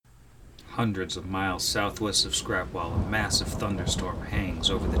Hundreds of miles southwest of Scrapwell, a massive thunderstorm hangs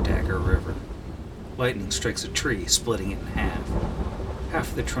over the Dagger River. Lightning strikes a tree, splitting it in half.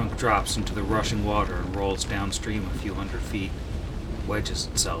 Half of the trunk drops into the rushing water and rolls downstream a few hundred feet, wedges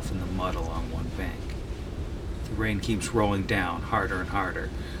itself in the mud along one bank. The rain keeps rolling down harder and harder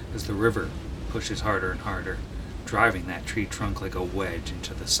as the river pushes harder and harder, driving that tree trunk like a wedge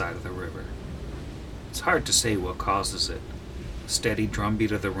into the side of the river. It's hard to say what causes it. The steady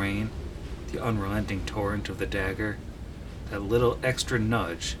drumbeat of the rain, the unrelenting torrent of the dagger, that little extra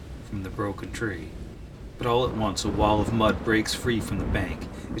nudge from the broken tree. But all at once a wall of mud breaks free from the bank.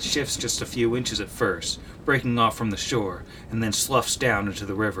 It shifts just a few inches at first, breaking off from the shore, and then sloughs down into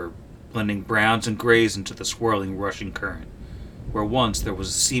the river, blending browns and grays into the swirling, rushing current. Where once there was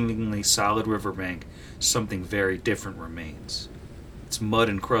a seemingly solid riverbank, something very different remains. It's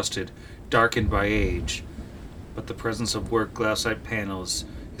mud-encrusted, darkened by age, but the presence of worked glassite panels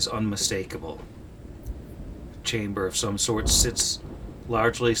is unmistakable. A chamber of some sort sits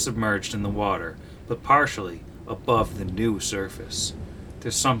largely submerged in the water, but partially above the new surface.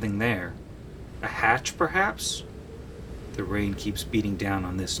 There's something there. A hatch, perhaps? The rain keeps beating down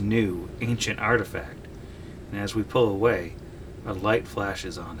on this new, ancient artifact, and as we pull away, a light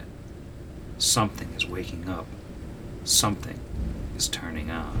flashes on it. Something is waking up. Something is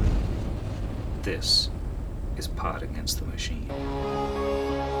turning on. This is Pod Against the Machine.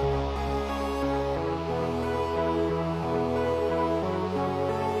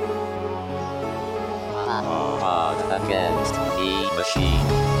 Pod Against the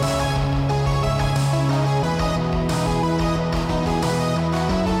Machine.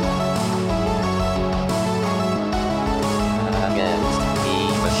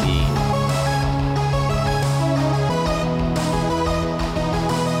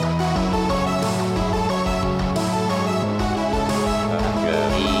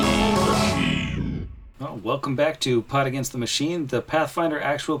 Welcome back to Pod Against the Machine, the Pathfinder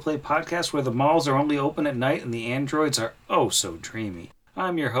actual play podcast where the malls are only open at night and the androids are oh so dreamy.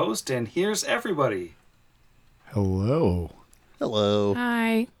 I'm your host, and here's everybody. Hello. Hello.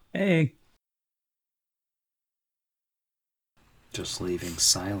 Hi. Hey. Just leaving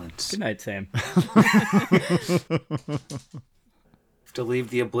silence. Good night, Sam. To leave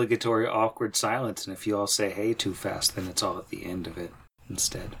the obligatory awkward silence, and if you all say hey too fast, then it's all at the end of it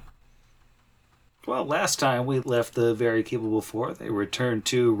instead. Well, last time we left the very capable four. They returned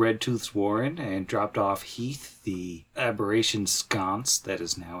to Redtooth's Warren and dropped off Heath, the aberration sconce that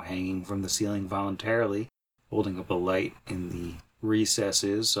is now hanging from the ceiling voluntarily, holding up a light in the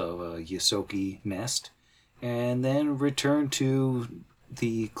recesses of a Yosoki nest, and then returned to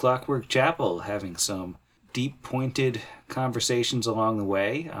the Clockwork Chapel, having some deep-pointed conversations along the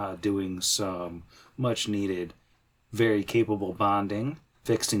way, doing some much-needed, very capable bonding,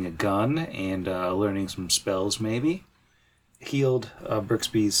 fixing a gun, and learning some spells, maybe. Healed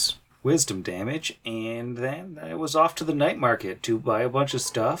Brixby's wisdom damage, and then I was off to the night market to buy a bunch of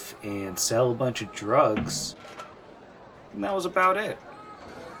stuff and sell a bunch of drugs. And that was about it.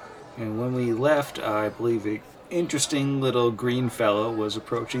 And when we left, I believe an interesting little green fellow was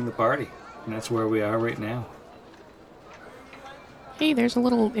approaching the party. And that's where we are right now. Hey, there's a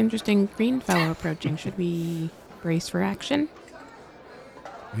little interesting green fellow approaching. Should we brace for action?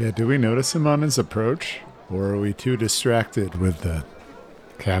 Yeah, do we notice him on his approach? Or are we too distracted with the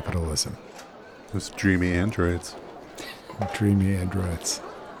capitalism? Those dreamy androids. Dreamy androids.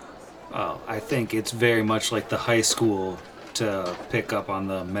 Well, I think it's very much like the high school, to pick up on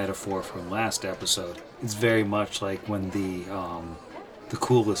the metaphor from last episode. It's very much like when the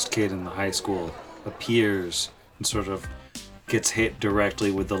coolest kid in the high school appears and sort of gets hit directly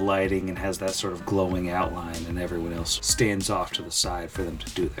with the lighting and has that sort of glowing outline, and everyone else stands off to the side for them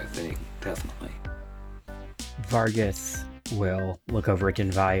to do their thing. Definitely. Vargas will look over at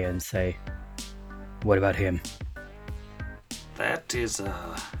Denvaya and say, "What about him?" That is,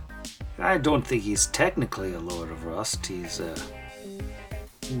 I don't think he's technically a Lord of Rust. He's,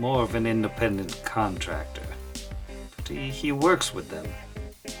 more of an independent contractor. But he works with them.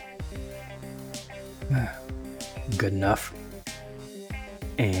 Good enough.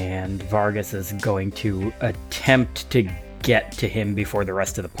 And Vargas is going to attempt to get to him before the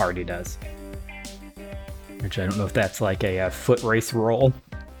rest of the party does. Which I don't know if that's like a foot race roll.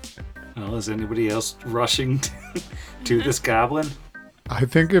 Well, is anybody else rushing to this goblin? I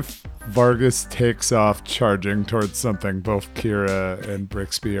think if Vargas takes off charging towards something, both Kira and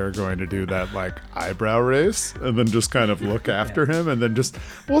Brixby are going to do that like eyebrow race and then just kind of look after him and then just,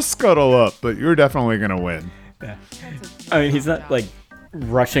 we'll scuttle up, but you're definitely going to win. Yeah. I mean, he's not like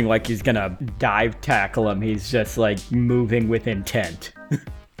rushing like he's gonna dive tackle him. He's just like moving with intent.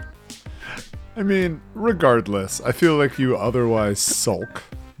 I mean, regardless, I feel like you otherwise sulk.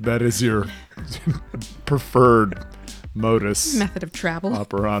 That is your preferred modus Method of travel.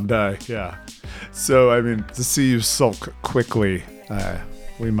 operandi. Yeah. So, I mean, to see you sulk quickly,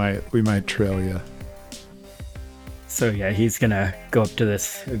 we might trail you. So yeah, he's gonna go up to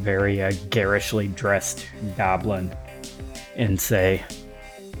this very garishly dressed goblin and say,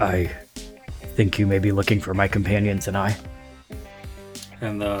 I think you may be looking for my companions and I.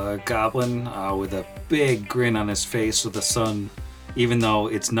 And the goblin, with a big grin on his face with the sun, even though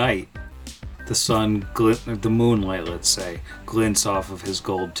it's night, the sun, the moonlight, let's say, glints off of his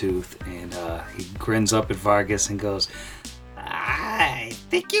gold tooth, and he grins up at Vargas and goes, I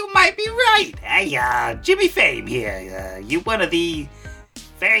think you might be right. Hey, Jimmy Fame here. You one of the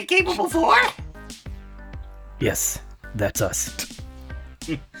very capable four? Yes, that's us.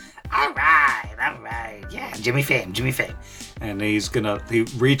 All right. Yeah, Jimmy Fame. And he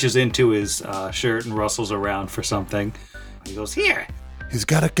reaches into his shirt and rustles around for something. He goes, here, He's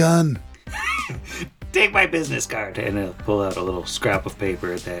got a gun. take my business card. And he'll pull out a little scrap of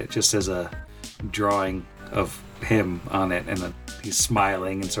paper that just says a drawing of him on it. And then he's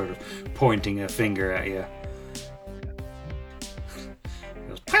smiling and sort of pointing a finger at you. He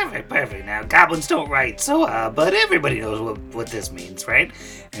goes, perfect. Now, goblins don't write, so, but everybody knows what this means, right?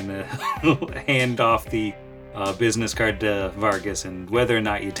 And he'll hand off the business card to Vargas, and whether or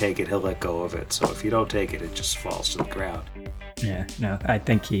not you take it, he'll let go of it. So if you don't take it, it just falls to the ground. Yeah, no, I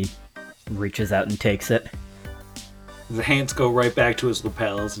think he reaches out and takes it. The hands go right back to his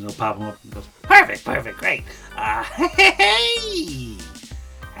lapels, and he'll pop them up and goes, perfect, great. Hey!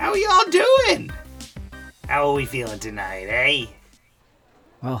 How y'all doing? How are we feeling tonight, eh?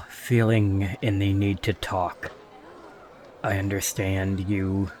 Well, feeling in the need to talk. I understand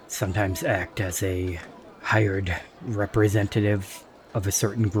you sometimes act as a hired representative of a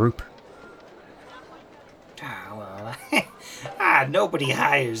certain group. Nobody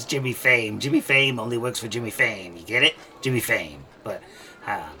hires Jimmy Fame. Jimmy Fame only works for Jimmy Fame. You get it? Jimmy Fame. But,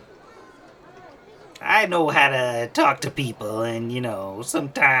 I know how to talk to people, and,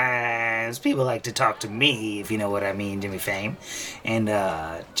 sometimes people like to talk to me, if you know what I mean, Jimmy Fame. And,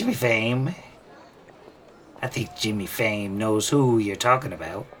 Jimmy Fame, I think Jimmy Fame knows who you're talking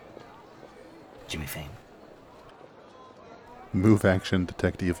about. Jimmy Fame. Move action,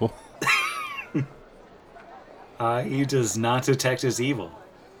 detect evil. He does not detect his evil.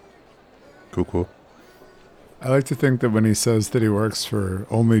 Cool. I like to think that when he says that he works for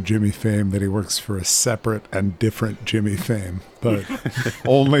only Jimmy Fame, that he works for a separate and different Jimmy Fame, but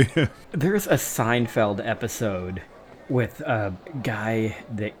only him. There's a Seinfeld episode with a guy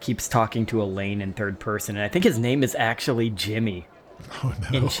that keeps talking to Elaine in third person, and I think his name is actually Jimmy. Oh,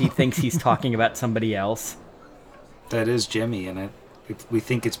 no. And she thinks he's talking about somebody else. That is Jimmy, and we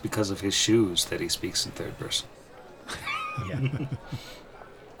think it's because of his shoes that he speaks in third person. Yeah.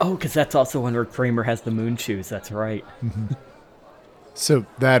 Oh, because that's also one where Kramer has the moon shoes. That's right. So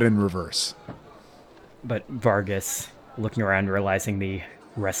that in reverse. But Vargas, looking around, realizing the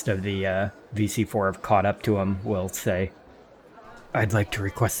rest of the VC4 have caught up to him, will say, I'd like to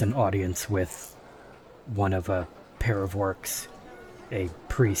request an audience with one of a pair of orcs, a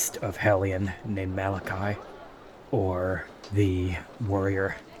priest of Hellion named Malachi, or the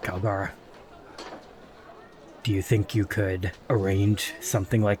warrior Kalgara. Do you think you could arrange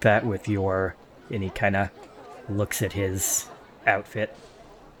something like that with your... And he kind of looks at his outfit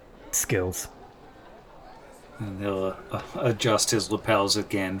skills. And he'll adjust his lapels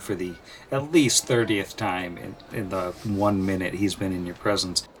again for the at least 30th time in the 1 minute he's been in your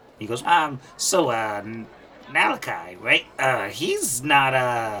presence. He goes, Malachi, right? He's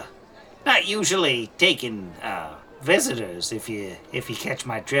not usually taking, visitors, if you catch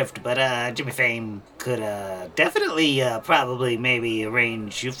my drift, but Jimmy Fame could definitely probably maybe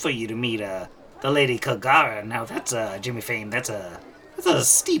arrange for you to meet the Lady Kagara. Now that's Jimmy Fame. That's a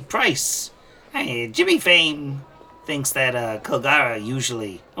steep price. Hey, Jimmy Fame thinks that Kagara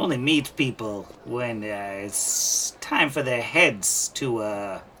usually only meets people when it's time for their heads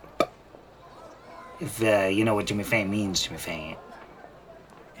to if you know what Jimmy Fame means, Jimmy Fame.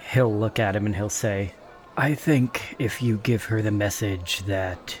 He'll look at him and he'll say, I think if you give her the message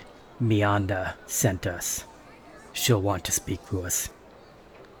that Mianda sent us, she'll want to speak to us.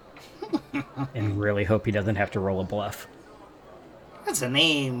 And really hope he doesn't have to roll a bluff. That's a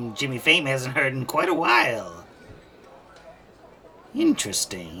name Jimmy Fame hasn't heard in quite a while.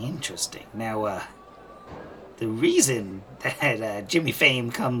 Interesting. Now, the reason that Jimmy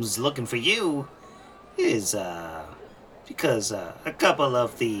Fame comes looking for you is because a couple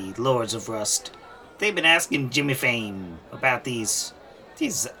of the Lords of Rust, they've been asking Jimmy Fame about these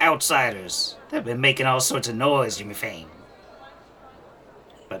These outsiders, they've been making all sorts of noise, Jimmy Fame.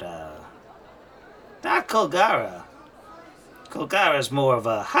 But, not Colgara. Colgara's more of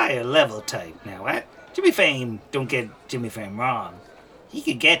a higher level type. Now, Jimmy Fame, don't get Jimmy Fame wrong. He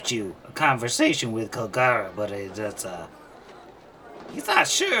could get you a conversation with Colgara, but he's not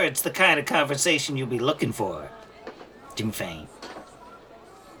sure it's the kind of conversation you'll be looking for, Jimmy Fame.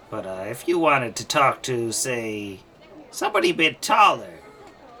 But, if you wanted to talk to, say, somebody a bit taller,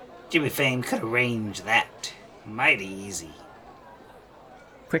 Jimmy Fame could arrange that. Mighty easy.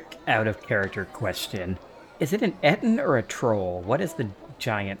 Quick out of character question. Is it an Etten or a troll? What is the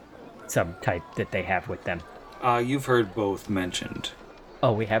giant subtype that they have with them? You've heard both mentioned.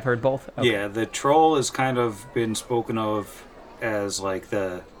 Oh, we have heard both? Okay. Yeah, the troll has kind of been spoken of as like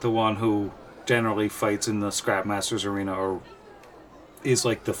the one who generally fights in the Scrapmasters arena or is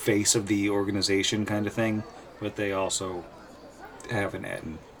like the face of the organization kind of thing, but they also have an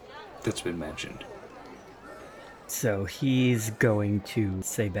Etten that's been mentioned. So he's going to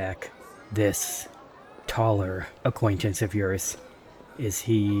say back, this taller acquaintance of yours, is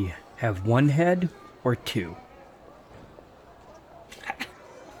he have one head or two?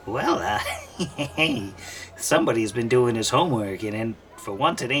 Well, hey, somebody's been doing his homework, and for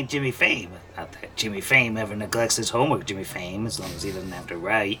once it ain't Jimmy Fame. Not that Jimmy Fame ever neglects his homework, Jimmy Fame, as long as he doesn't have to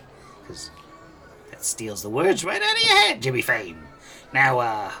write, because that steals the words right out of your head, Jimmy Fame.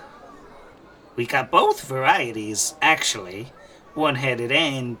 Now, we got both varieties, actually. One-headed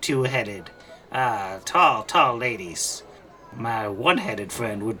and two-headed. Tall ladies. My one-headed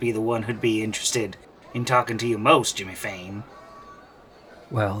friend would be the one who'd be interested in talking to you most, Jimmy Fame.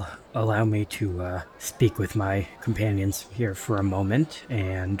 Well, allow me to speak with my companions here for a moment,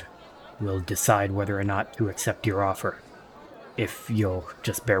 and we'll decide whether or not to accept your offer. If you'll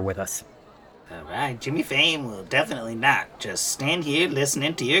just bear with us. Alright, Jimmy Fame will definitely not. Just stand here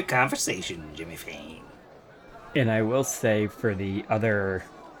listening to your conversation, Jimmy Fame. And I will say for the other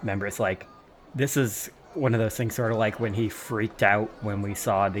members, like, this is one of those things sort of like when he freaked out when we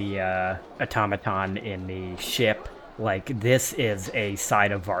saw the automaton in the ship. Like, this is a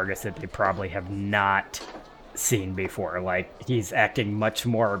side of Vargas that they probably have not seen before. Like, he's acting much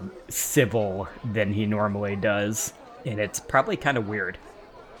more civil than he normally does. And it's probably kind of weird.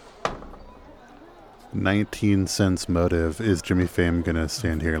 19 cents motive. Is Jimmy Fame gonna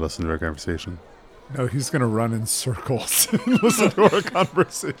stand here and listen to our conversation? No, he's going to run in circles and listen to our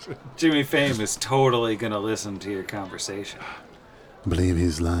conversation. Jimmy Fame is totally gonna listen to your conversation. I believe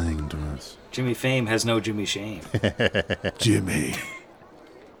he's lying to us. Jimmy Fame has no Jimmy Shame. Jimmy.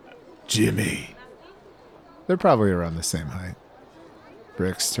 They're probably around the same height.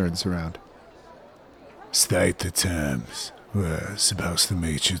 Bricks turns around. State the terms. We're supposed to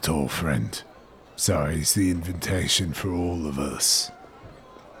meet your tall friend. Sorry, it's the invitation for all of us.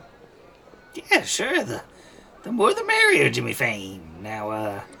 Yeah, sure, the more the merrier, Jimmy Fame.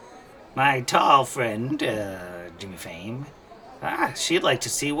 Now, my tall friend, Jimmy Fame, she'd like to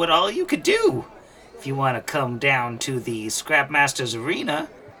see what all you could do. If you want to come down to the Scrapmasters Arena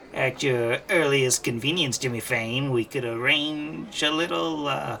at your earliest convenience, Jimmy Fame, we could arrange a little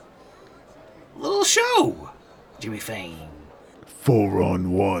show, Jimmy Fame.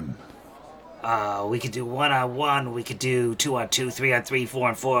 4-on-1. We could do 1-on-1, we could do 2-on-2, 3-on-3,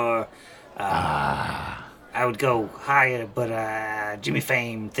 4-on-4. I would go higher, but Jimmy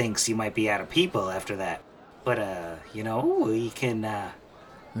Fame thinks you might be out of people after that. But, we can,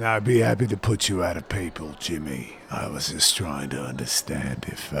 I'd be happy to put you out of people, Jimmy. I was just trying to understand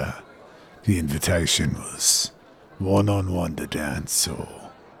if the invitation was 1-on-1 to dance or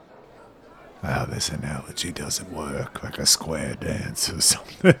how this analogy doesn't work, like a square dance or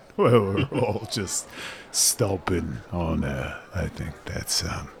something, where we're all just stomping on I think that's,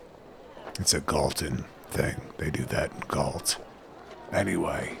 it's a Galton thing. They do that in Galt.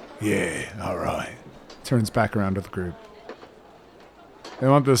 Anyway, yeah, alright. Turns back around to the group. They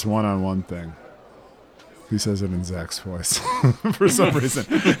want this 1-on-1 thing. He says it in Zach's voice for some reason.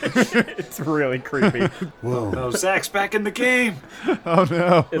 It's really creepy. Whoa. Oh, Zach's back in the game! Oh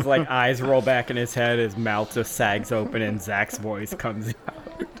no. His like eyes roll back in his head, his mouth just sags open, and Zach's voice comes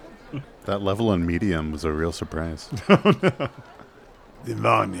out. That level on medium was a real surprise.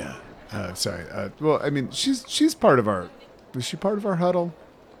 Divanya. Sorry. Well, I mean, she's part of our... Is she part of our huddle?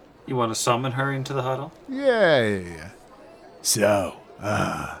 You want to summon her into the huddle? Yeah. So,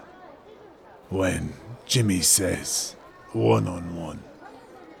 when Jimmy says 1-on-1,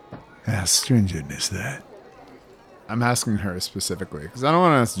 how stringent is that? I'm asking her specifically, because I don't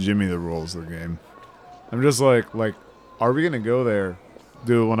want to ask Jimmy the rules of the game. I'm just like, are we going to go there,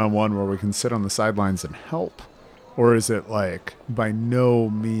 do a 1-on-1 where we can sit on the sidelines and help? Or is it like by no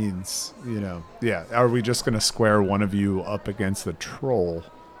means, yeah, are we just going to square one of you up against the troll?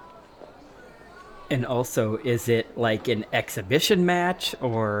 And also, is it like an exhibition match,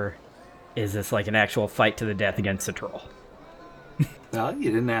 or is this like an actual fight to the death against a troll? Well,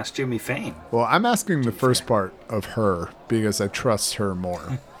 you didn't ask Jimmy Fame. Well, I'm asking the first part of her because I trust her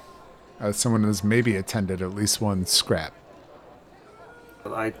more. As someone who's maybe attended at least one scrap.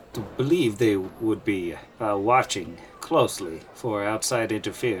 I believe they would be watching closely for outside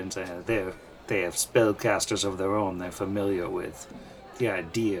interference. They have spellcasters of their own. They're familiar with the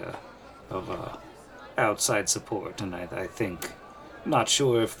idea of outside support, and I think, not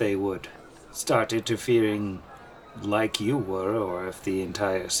sure if they would start interfering like you were, or if the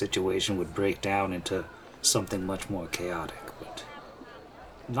entire situation would break down into something much more chaotic. But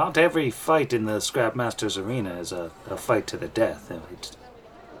not every fight in the Scrapmasters arena is a fight to the death.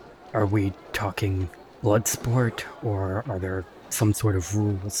 Are we talking blood sport, or are there some sort of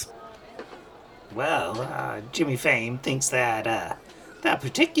rules? Well, Jimmy Fame thinks that that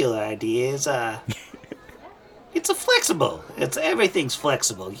particular idea is it's a flexible. Everything's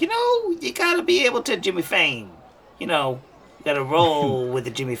flexible. You gotta be able to Jimmy Fame. You gotta roll with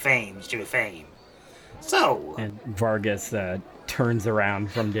the Jimmy Fames, Jimmy Fame. So. And Vargas turns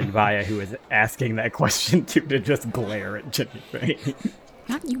around from Dinvaya, who is asking that question to just glare at Jimmy Fame.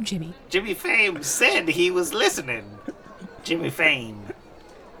 Not you, Jimmy. Jimmy Fame said he was listening. Jimmy Fame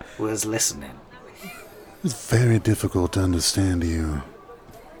was listening. It's very difficult to understand you.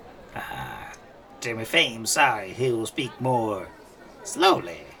 Jimmy Fame, sorry, he will speak more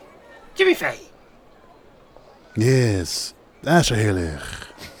slowly. Jimmy Fame. Yes, Asherhilich.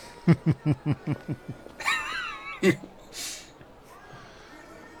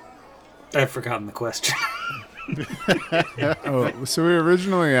 I've forgotten the question. So we were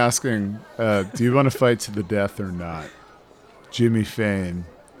originally asking, do you want to fight to the death or not? Jimmy Fame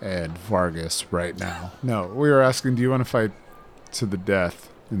and Vargas right now. No, we were asking, do you want to fight to the death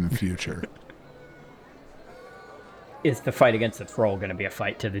in the future? Is the fight against the troll going to be a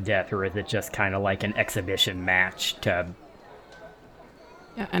fight to the death, or is it just kind of like an exhibition match to...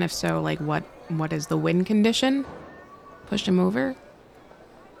 Yeah, and if so, like what is the win condition? Push him over?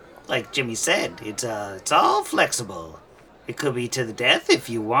 Like Jimmy said, it's all flexible. It could be to the death if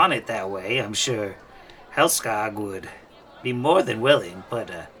you want it that way. I'm sure Helskog would be more than willing, but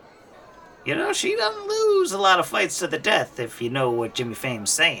she doesn't lose a lot of fights to the death, if you know what Jimmy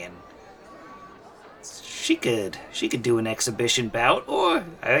Fame's saying. She could do an exhibition bout, or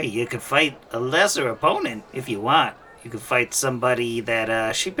you could fight a lesser opponent if you want. You could fight somebody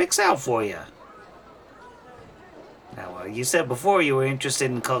that she picks out for you. Now, you said before you were interested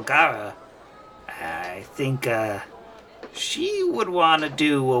in Kolgara. I think she would want to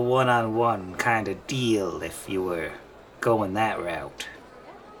do a one-on-one kind of deal if you were going that route.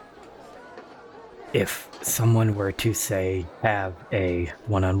 If someone were to, say, have a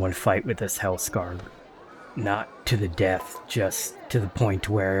one-on-one fight with this Hellscarb, not to the death, just to the point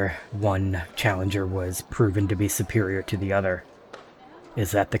where one challenger was proven to be superior to the other,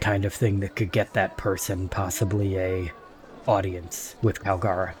 is that the kind of thing that could get that person possibly a audience with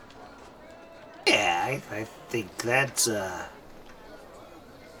Kalgara? Yeah, I think that's the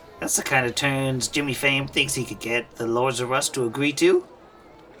kind of terms Jimmy Fame thinks he could get the Lords of Rust to agree to.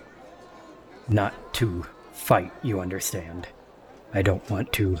 Not to fight, you understand. I don't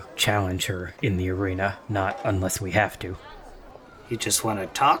want to challenge her in the arena, not unless we have to. You just want to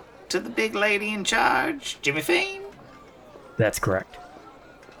talk to the big lady in charge, Jimmy Fame? That's correct.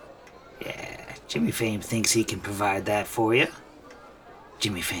 Yeah, Jimmy Fame thinks he can provide that for you.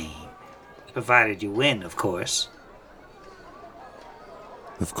 Jimmy Fame. Provided you win, of course.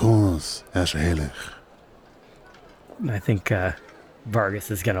 Of course, Asherhilich. I think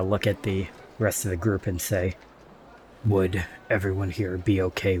Vargas is going to look at the rest of the group and say, would everyone here be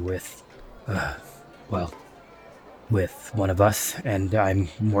okay with, with one of us? And I'm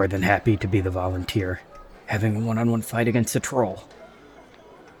more than happy to be the volunteer, having a one-on-one fight against a troll.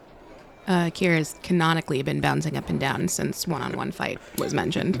 Kira's canonically been bouncing up and down since one-on-one fight was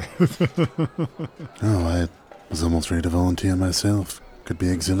mentioned. Oh, I was almost ready to volunteer myself. Could be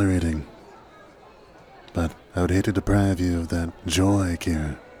exhilarating. But I would hate to deprive you of that joy,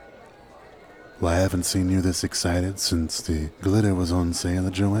 Kira. Well, I haven't seen you this excited since the glitter was on sale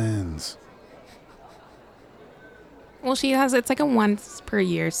at Joanne's. Well, it's like a once per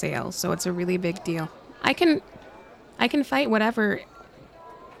year sale, so it's a really big deal. I can fight whatever.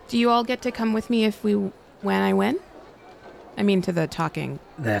 Do you all get to come with me when I win? I mean, to the talking.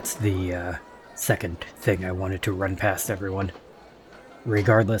 That's the second thing I wanted to run past everyone.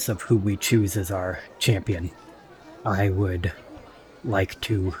 Regardless of who we choose as our champion, I would like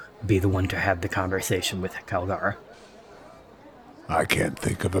to be the one to have the conversation with Calgara. I can't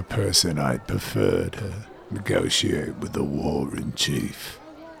think of a person I'd prefer to negotiate with the war in chief.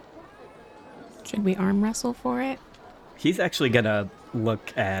 Should we arm wrestle for it? He's actually gonna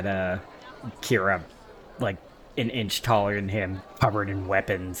look at Kira, like an inch taller than him, covered in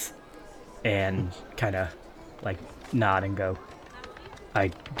weapons, and kind of like nod and go,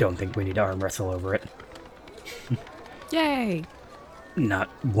 I don't think we need to arm wrestle over it. Yay! Not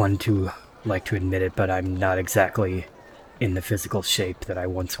one to like to admit it, but I'm not exactly in the physical shape that I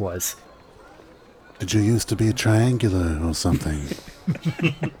once was. Did you used to be triangular or something?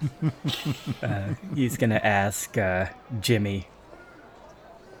 He's gonna ask Jimmy,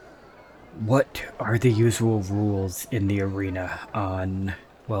 what are the usual rules in the arena on,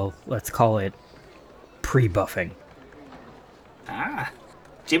 well, let's call it pre-buffing?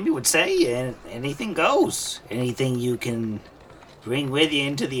 Jimmy would say anything goes. Anything you can bring with you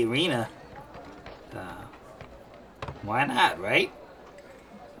into the arena. Why not, right?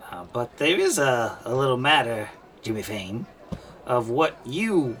 But there is a little matter, Jimmy Fame, of what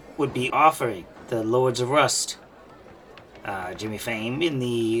you would be offering the Lords of Rust. Jimmy Fame, in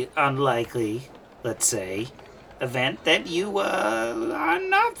the unlikely, let's say, event that you are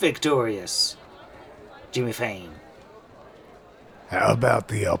not victorious. Jimmy Fame. How about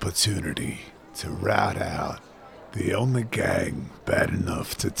the opportunity to rat out the only gang bad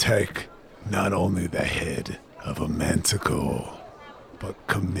enough to take not only the head of a manticore, but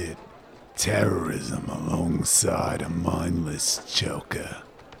commit terrorism alongside a mindless joker?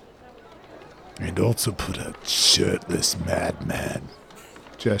 And also put a shirtless madman,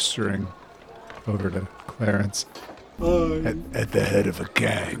 gesturing over to Clarence, at the head of a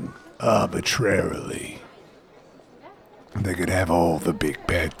gang, arbitrarily. They could have all the big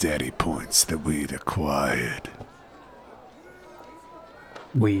bad daddy points that we'd acquired.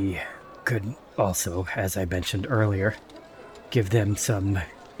 We could also, as I mentioned earlier, give them some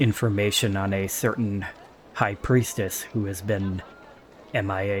information on a certain high priestess who has been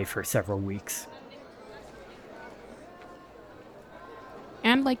MIA for several weeks.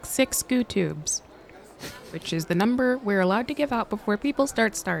 And like 6 goo tubes, which is the number we're allowed to give out before people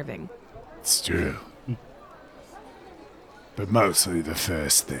start starving. It's true. But mostly the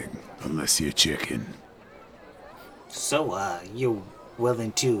first thing, unless you're chicken. So, you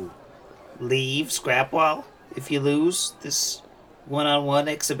willing to leave Scrapwall if you lose this one-on-one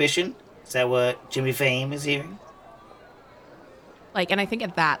exhibition? Is that what Jimmy Fame is hearing? Like, and I think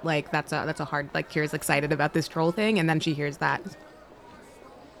at that, like, that's a hard, like, Kira's excited about this troll thing, and then she hears that.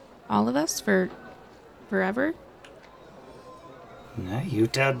 All of us for forever? No, you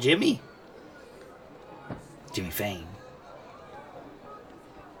tell Jimmy. Jimmy Fame.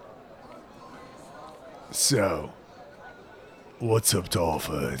 So, what's up to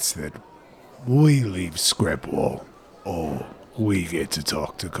offer is that we leave Scrapwall, or we get to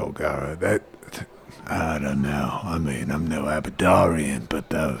talk to Colgara. That, I don't know. I mean, I'm no Abadarian, but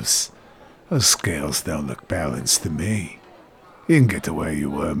those scales don't look balanced to me. You didn't get to where you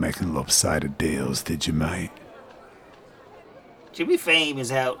were making lopsided deals, did you, mate? Jimmy Fame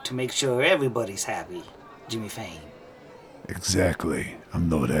is out to make sure everybody's happy. Jimmy Fame. Exactly. I'm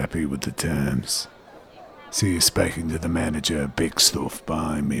not happy with the terms. See, you're speaking to the manager of Big Stuff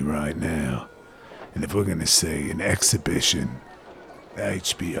behind me right now. And if we're gonna see an exhibition,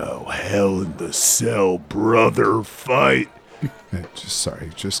 HBO Hell in the Cell brother fight.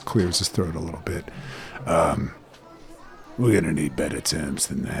 just clears his throat a little bit. We're gonna need better terms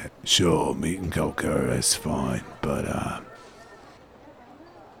than that. Sure, meeting Colgara is fine, but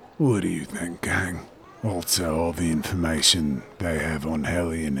what do you think, gang? Also, all the information they have on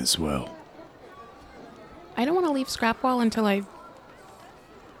Hellion as well. I don't want to leave Scrapwall until I'm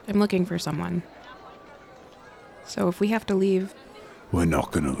looking for someone. So if we have to leave... We're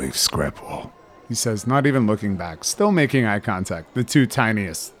not gonna leave Scrapwall, he says, not even looking back, still making eye contact, the 2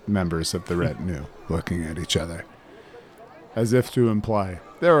 tiniest members of the retinue looking at each other. As if to imply,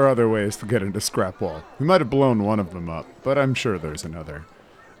 there are other ways to get into Scrapwall. We might have blown one of them up, but I'm sure there's another.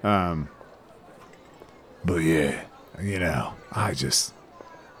 But yeah, you know,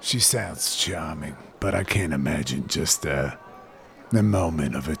 she sounds charming, but I can't imagine just the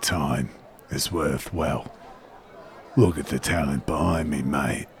moment of her time is worth, well, look at the talent behind me,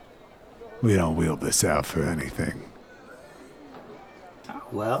 mate. We don't wield this out for anything.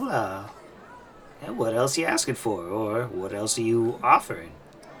 Well, what else you asking for? Or what else are you offering,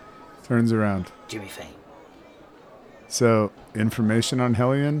 Turns around. Jimmy Fame? So, information on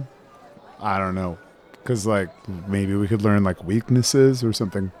Hellion? I don't know. Because, like, maybe we could learn, like, weaknesses or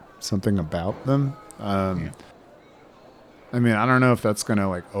something about them. I mean, I don't know if that's gonna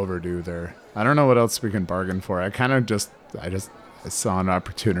like overdo their. I don't know what else we can bargain for. I saw an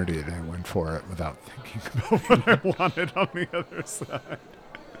opportunity and I went for it without thinking about what I wanted on the other side.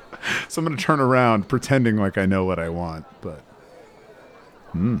 So I'm gonna turn around pretending like I know what I want. But,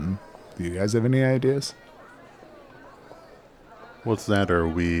 do you guys have any ideas? What's that, or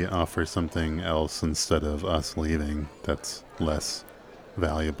we offer something else instead of us leaving that's less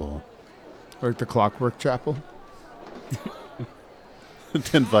valuable? Like the Clockwork Chapel?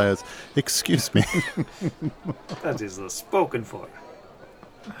 Tenvias, excuse me. That is the spoken for.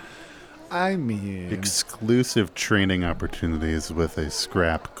 I mean, Exclusive training opportunities with a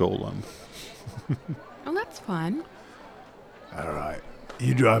scrap golem. Oh, that's fun. all right.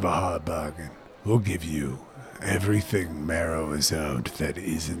 You drive a hard bargain. We'll give you everything Marrow has owned that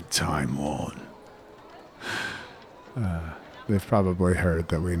isn't time worn. They've probably heard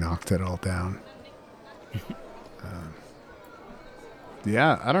that we knocked it all down.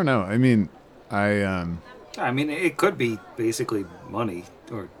 Yeah, I don't know. I mean, I mean, it could be basically money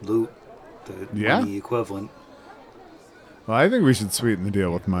or loot, the money equivalent. Well, I think we should sweeten the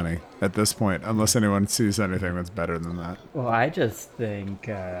deal with money at this point, unless anyone sees anything that's better than that. Well, I just think,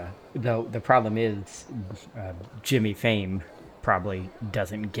 though the problem is Jimmy Fame probably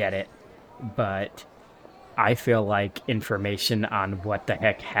doesn't get it, but I feel like information on what the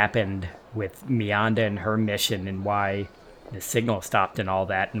heck happened with Mianda and her mission and why the signal stopped and all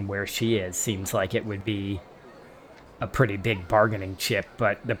that and where she is seems like it would be a pretty big bargaining chip.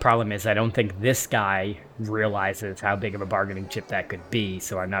 But the problem is I don't think this guy realizes how big of a bargaining chip that could be,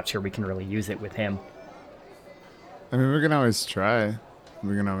 so I'm not sure we can really use it with him. I mean, we can always try.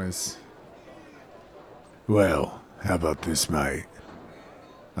 We can always... Well, how about this, mate?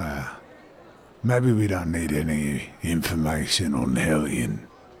 Maybe we don't need any information on Hellion.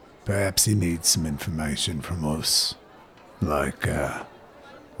 Perhaps he needs some information from us. Like,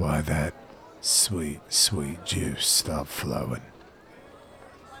 why that sweet, sweet juice stopped flowing.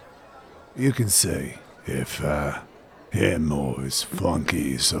 You can see if, him or his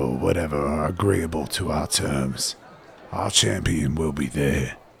flunkies or whatever are agreeable to our terms. Our champion will be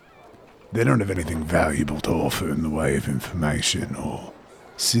there. They don't have anything valuable to offer in the way of information or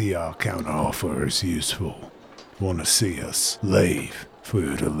see our counteroffer as useful. Want to see us leave for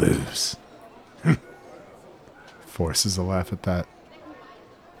you to lose. Forces a laugh at that.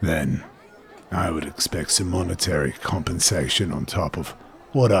 Then, I would expect some monetary compensation on top of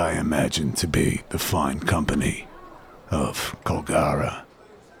what I imagine to be the fine company of Colgara.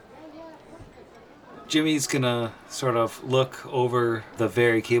 Jimmy's gonna sort of look over the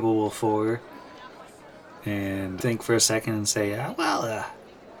very capable four and think for a second and say, The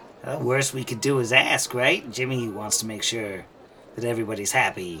worst we could do is ask, right? Jimmy wants to make sure that everybody's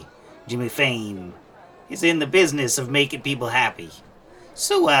happy. Jimmy Fame is in the business of making people happy.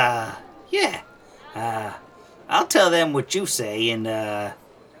 So, I'll tell them what you say, and,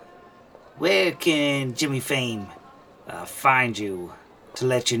 where can Jimmy Fame find you to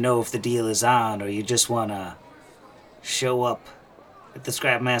let you know if the deal is on, or you just want to show up at the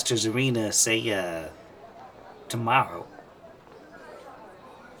Scrapmasters Arena, say, tomorrow?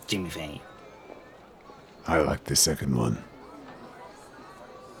 Jimmy Fame. I like the second one.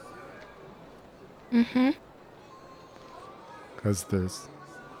 Because there's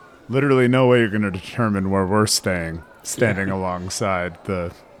literally no way you're going to determine where we're staying, standing alongside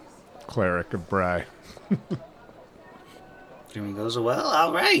the cleric of Bry. Jimmy goes, well,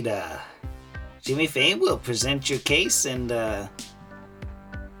 all right. Jimmy Fame will present your case, and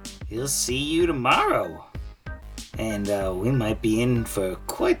he'll see you tomorrow. And we might be in for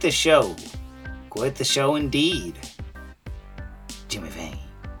quite the show. Quite the show indeed. Jimmy Fame.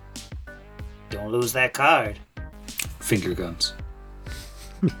 Don't lose that card. finger guns.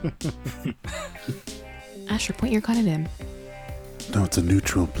 Asher, point your gun at him. No, it's a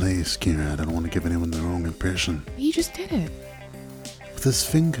neutral place, Kira. I don't want to give anyone the wrong impression. You just did it. With his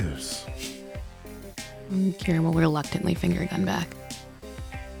fingers. Kira will reluctantly finger gun back.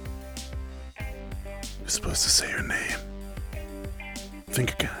 You're supposed to say her name.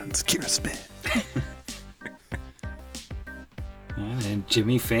 Finger guns, Kira Smith. And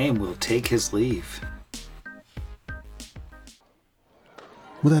Jimmy Fame will take his leave.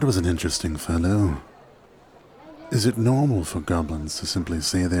 Well, that was an interesting fellow. Is it normal for goblins to simply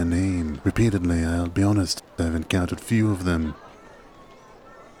say their name repeatedly? I'll be honest, I've encountered few of them.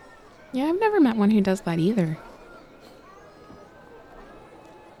 Yeah, I've never met one who does that either.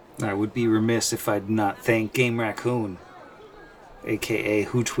 I would be remiss if I'd not thank Game Raccoon, aka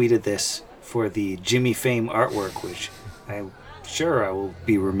who tweeted this, for the Jimmy Fame artwork, which I'm sure I will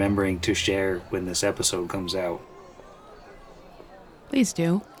be remembering to share when this episode comes out. Please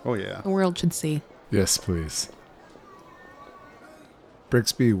do. Oh, yeah. The world should see. Yes, please.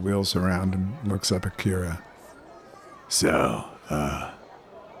 Brixby wheels around and looks up at Kira. So,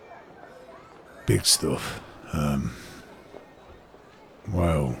 big stuff.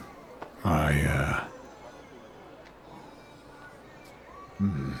 Well,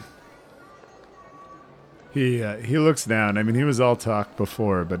 He looks down. I mean, he was all talk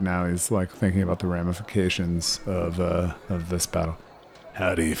before, but now he's like thinking about the ramifications of this battle.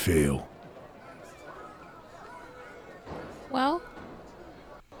 How do you feel? Well,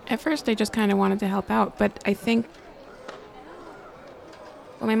 at first I just kind of wanted to help out, but I think.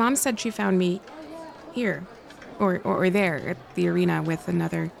 Well, my mom said she found me here, or there at the arena with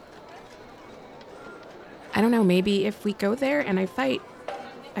another. I don't know, maybe if we go there and I fight,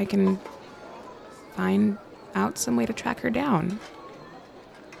 I can find out some way to track her down.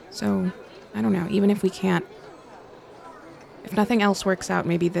 So, I don't know, even if we can't. If nothing else works out,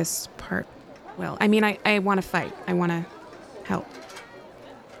 maybe this part will. I mean, I want to fight. I want to help.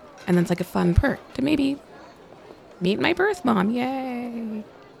 And then it's like a fun perk to maybe meet my birth mom. Yay!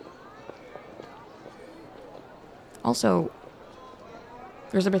 Also,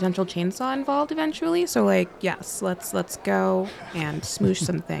 there's a potential chainsaw involved eventually, so like, yes, let's go and smoosh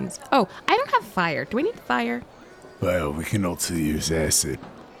some things. Oh, I don't have fire. Do I need fire? Well, we can also use acid.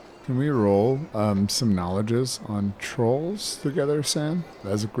 Can we roll some knowledges on trolls together, Sam,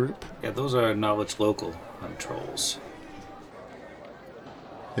 as a group? Yeah, those are knowledge local on trolls.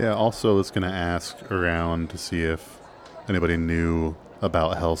 Yeah, also was going to ask around to see if anybody knew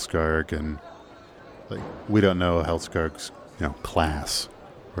about Hellskarg, and like, we don't know Hellskarg's, class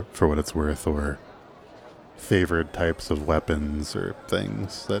for what it's worth, or favored types of weapons or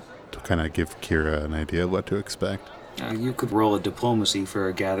things that to kind of give Kira an idea of what to expect. You could roll a diplomacy for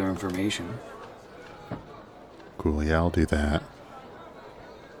gather information. Cool, yeah, I'll do that.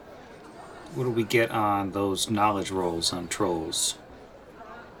 What do we get on those knowledge rolls on trolls?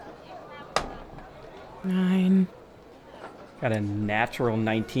 9. Got a natural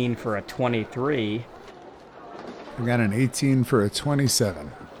 19 for a 23. We got an 18 for a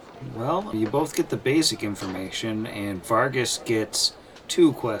 27. Well, you both get the basic information, and Vargas gets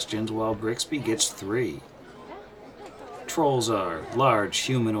 2 questions while Brixby gets 3. Trolls are large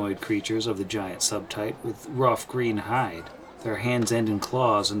humanoid creatures of the giant subtype with rough green hide. Their hands end in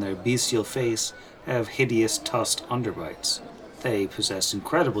claws, and their bestial face have hideous tusked underbites. They possess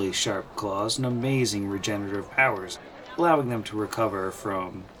incredibly sharp claws and amazing regenerative powers, allowing them to recover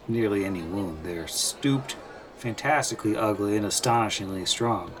from nearly any wound. They're stooped, fantastically ugly, and astonishingly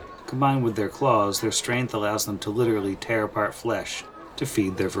strong. Combined with their claws, their strength allows them to literally tear apart flesh to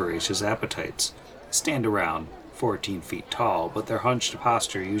feed their voracious appetites. They stand around 14 feet tall, but their hunched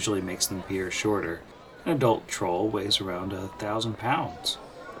posture usually makes them appear shorter. An adult troll weighs around 1,000 pounds.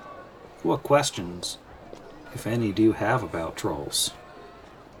 What questions, if any, do you have about trolls?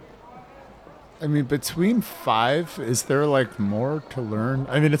 I mean, between 5, is there like more to learn?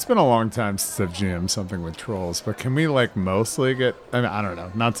 I mean, it's been a long time since I've GM'd something with trolls, but can we like mostly get, I mean, I don't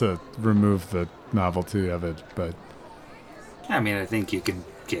know, not to remove the novelty of it, but... I mean, I think you can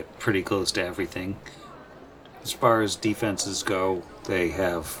get pretty close to everything. As far as defenses go, they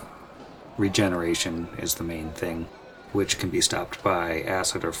have regeneration is the main thing, which can be stopped by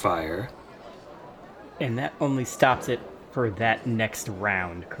acid or fire. And that only stops it for that next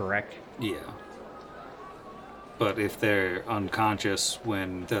round, correct? Yeah. But if they're unconscious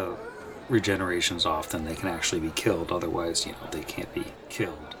when the regeneration's off, then they can actually be killed. Otherwise, they can't be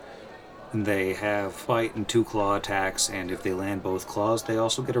killed. And they have fight and 2 claw attacks, and if they land both claws, they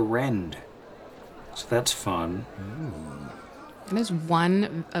also get a rend. So that's fun. That is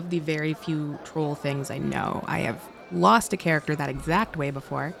one of the very few troll things I know. I have lost a character that exact way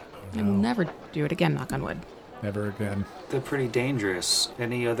before. I will never do it again, knock on wood. Never again. They're pretty dangerous.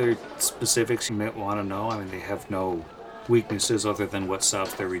 Any other specifics you might want to know? I mean, they have no weaknesses other than what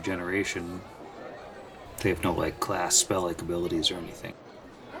stops their regeneration. They have no, class spell-like abilities or anything.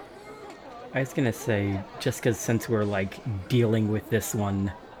 I was gonna say, just because since we're, dealing with this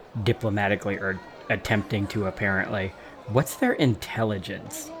one diplomatically, or attempting to apparently, what's their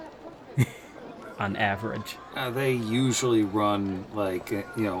intelligence on average? They usually run,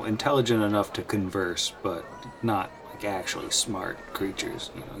 intelligent enough to converse, but not, actually smart creatures.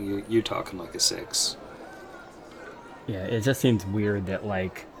 You're talking a 6. Yeah, it just seems weird that,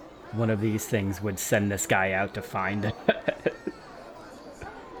 one of these things would send this guy out to find it.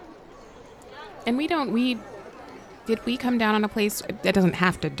 And did we come down on a place that doesn't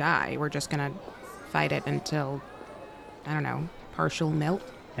have to die? We're just gonna fight it until, I don't know, partial melt?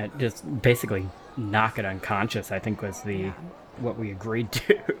 Just basically knock it unconscious, I think was the what we agreed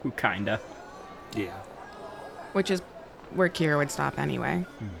to, kinda. Yeah. Which is where Kira would stop anyway.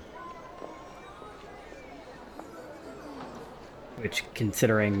 Which,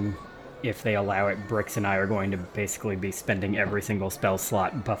 considering if they allow it, Brix and I are going to basically be spending every single spell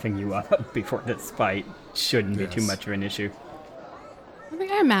slot buffing you up before this fight, shouldn't be too Yes. much of an issue.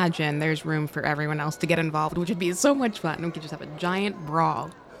 I imagine there's room for everyone else to get involved, which would be so much fun. We could just have a giant brawl.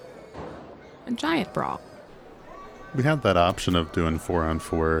 A giant brawl. We had that option of doing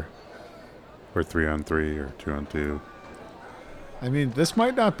 4-on-4, or 3-on-3, or 2-on-2. I mean, this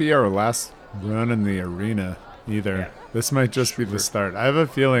might not be our last run in the arena either. Yeah. This might just be the start. I have a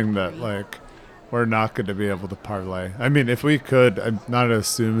feeling that, like, we're not going to be able to parlay. I mean, if we could, I'm not to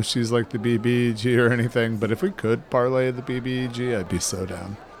assume she's like the BBEG or anything, but if we could parlay the BBEG, I'd be so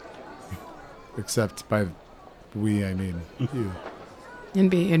down. Except by we, I mean you.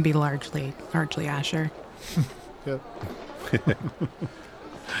 It'd be largely Asher. Yep.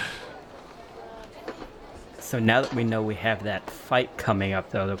 So now that we know we have that fight coming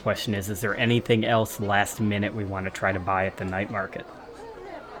up, though, the question is there anything else last minute we want to try to buy at the night market?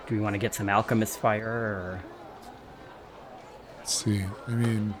 Do we want to get some alchemist fire, or... Let's see. I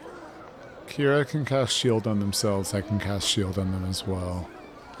mean, Kira can cast shield on themselves. I can cast shield on them as well.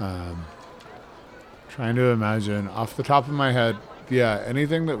 Trying to imagine off the top of my head, yeah,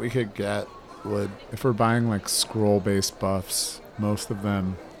 anything that we could get would, if we're buying like scroll-based buffs, most of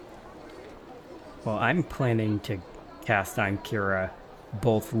them. Well, I'm planning to cast on Kira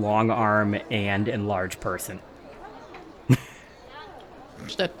both long arm and enlarge person.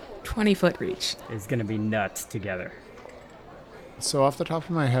 Just a 20-foot reach. It's going to be nuts together. So off the top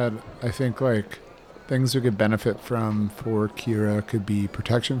of my head, I think like things we could benefit from for Kira could be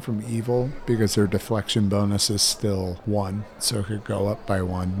protection from evil, because her deflection bonus is still 1, so it could go up by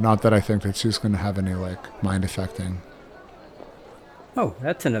 1. Not that I think that she's going to have any like mind affecting. Oh,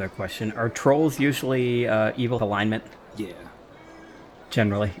 that's another question. Are trolls usually evil alignment? Yeah.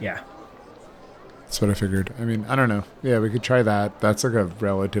 Generally, yeah. That's what I figured. I mean, I don't know. Yeah, we could try that. That's like a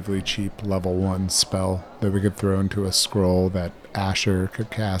relatively cheap level 1 spell that we could throw into a scroll that Asher could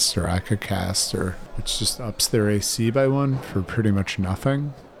cast or I could cast, or it just ups their AC by 1 for pretty much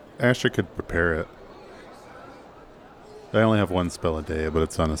nothing. Asher could prepare it. I only have 1 spell a day, but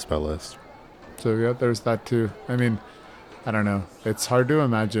it's on a spell list. So yeah, there's that too. I mean, I don't know. It's hard to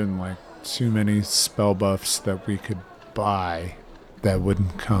imagine like too many spell buffs that we could buy that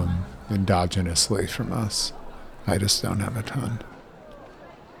wouldn't come endogenously from us. I just don't have a ton.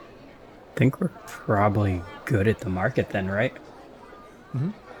 I think we're probably good at the market then, right?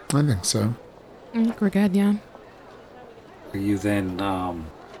 I think so. I think we're good, yeah. Are you then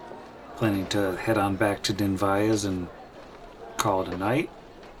planning to head on back to Dinvaya's and call it a night?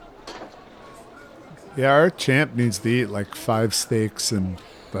 Yeah, our champ needs to eat like 5 steaks and,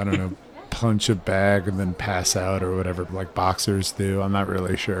 I don't know, punch a bag and then pass out or whatever like boxers do. I'm not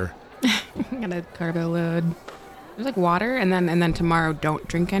really sure. I'm gonna carbo load. There's like water, and then tomorrow don't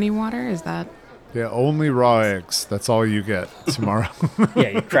drink any water. Is that? Yeah, only raw eggs. That's all you get tomorrow. Yeah,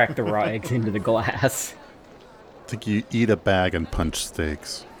 you crack the raw eggs into the glass. I think you eat a bag and punch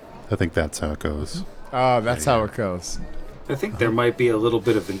steaks. I think that's how it goes. Oh, that's how it goes. I think there might be a little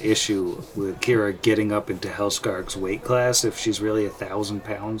bit of an issue with Kira getting up into Helskarg's weight class if she's really 1,000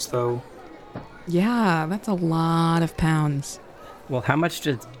 pounds, though. Yeah, that's a lot of pounds. Well, how much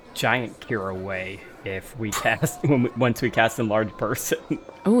does giant Kira weigh if we cast once we cast enlarged person?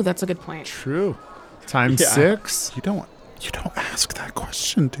 Oh, that's a good point. True. Times Yeah. 6? You don't ask that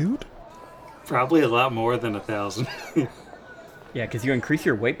question, dude. Probably a lot more than 1,000. Yeah, because you increase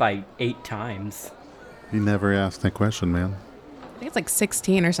your weight by 8 times. You never asked that question, man. I think it's like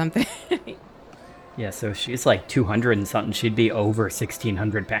 16 or something. Yeah, so she's like 200 and something. She'd be over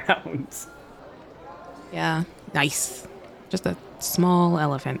 1,600 pounds. Yeah, nice. Just a small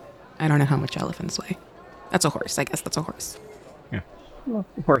elephant. I don't know how much elephants weigh. That's a horse. I guess that's a horse. Yeah. Well,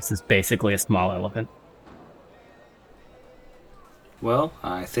 a horse is basically a small elephant. Well,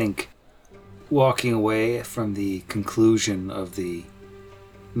 I think walking away from the conclusion of the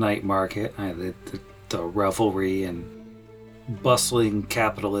night market, the revelry and bustling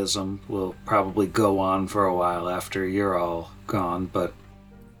capitalism will probably go on for a while after you're all gone, but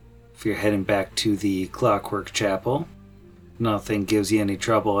if you're heading back to the Clockwork Chapel, nothing gives you any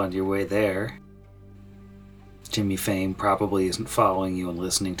trouble on your way there. Jimmy Fame probably isn't following you and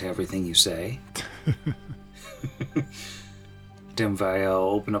listening to everything you say. Dimvaya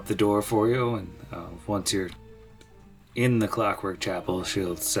will open up the door for you, and once you're in the Clockwork Chapel,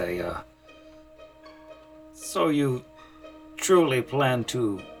 she'll say, so you truly plan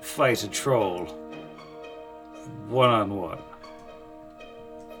to fight a troll one-on-one?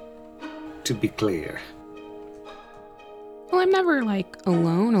 to be clear. Well, I'm never, like,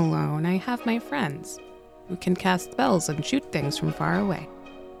 alone. I have my friends who can cast spells and shoot things from far away.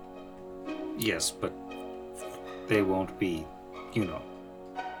 Yes, but they won't be,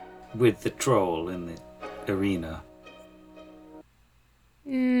 with the troll in the arena.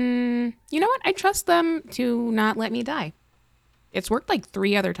 You know what? I trust them to not let me die. It's worked like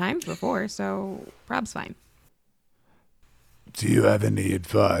 3 other times before, so prob's fine. Do you have any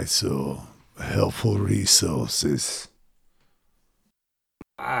advice or helpful resources?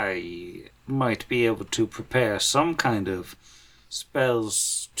 I might be able to prepare some kind of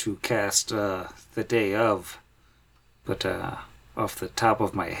spells to cast the day of, but off the top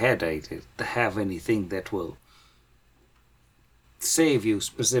of my head, I don't have anything that will save you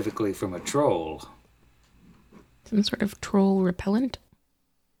specifically from a troll. Some sort of troll repellent?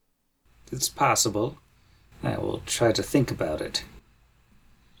 It's possible. I will try to think about it.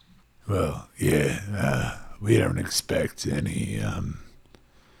 Well, yeah, we don't expect any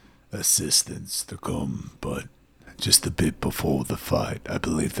assistance to come, but just a bit before the fight. I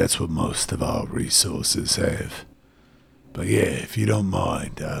believe that's what most of our resources have. But yeah, if you don't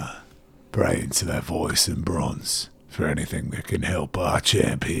mind, pray into that voice in bronze for anything that can help our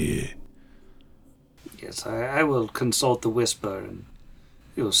champ here. Yes, I will consult the Whisper and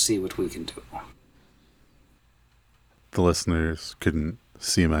we'll see what we can do. The listeners couldn't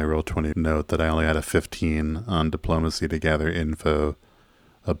see my Roll20 note that I only had a 15 on diplomacy to gather info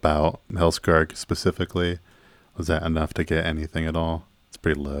about Hellskarg specifically. Was that enough to get anything at all? It's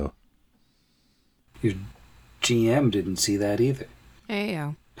pretty low. Your GM didn't see that either.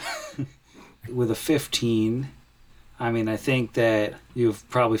 Heyo. With a 15, I think that you've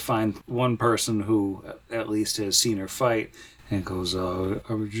probably find one person who at least has seen her fight and goes,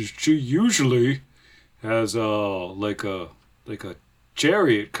 she usually has like a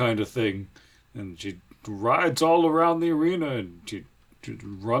chariot kind of thing, and she rides all around the arena and she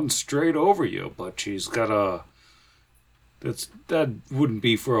runs straight over you, but she's got that wouldn't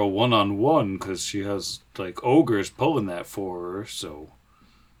be for a one-on-one because she has like ogres pulling that for her. So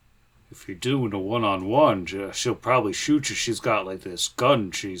if you're doing a one-on-one, she'll probably shoot you. She's got like this gun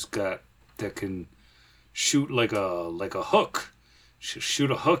she's got that can shoot like a hook. She'll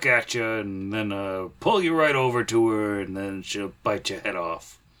shoot a hook at you and then pull you right over to her, and then she'll bite your head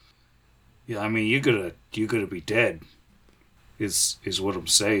off. Yeah, you're gonna be dead. Is what I'm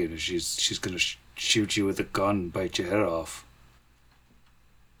saying. She's gonna shoot you with a gun and bite your head off.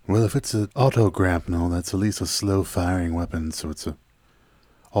 Well, if it's an auto-grapnel, that's at least a slow-firing weapon, so it's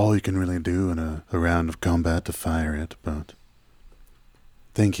all you can really do in a round of combat to fire it, but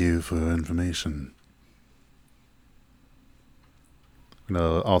thank you for information. I'm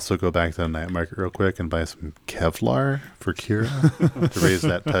going to also go back to the night market real quick and buy some Kevlar for Kira to raise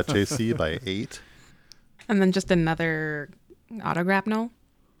that touch AC by 8. And then just another autograpnel.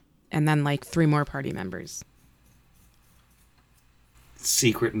 And then like 3 more party members.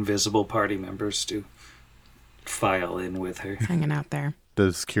 Secret invisible party members to file in with her. Hanging out there.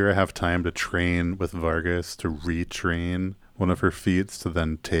 Does Kira have time to train with Vargas to retrain one of her feats to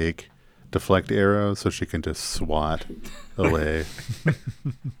then take deflect arrows so she can just swat away?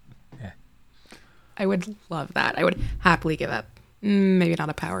 I would love that. I would happily give up. Maybe not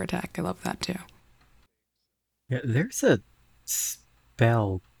a power attack. I love that too. Yeah, there's a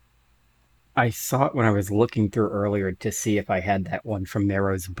spell. I saw it when I was looking through earlier to see if I had that one from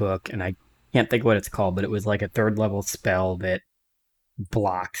Nero's book, and I can't think what it's called, but it was like a 3rd level spell that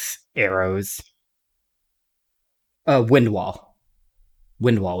blocks arrows. Windwall.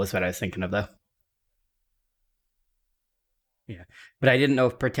 Windwall was what I was thinking of, though. Yeah, but I didn't know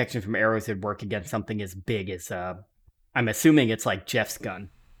if protection from arrows would work against something as big as, I'm assuming it's like Jeff's gun.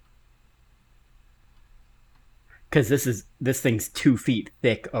 Because this thing's 2 feet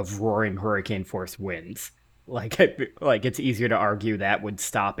thick of roaring hurricane force winds. Like it's easier to argue that would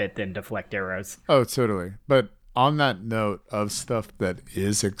stop it than deflect arrows. Oh, totally. But on that note of stuff that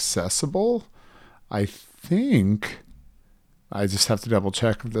is accessible, I think I just have to double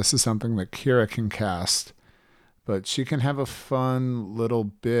check if this is something that Kira can cast. But she can have a fun little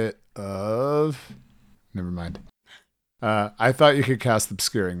bit of... Never mind. I thought you could cast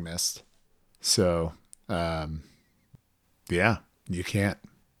Obscuring Mist. So, yeah, you can't.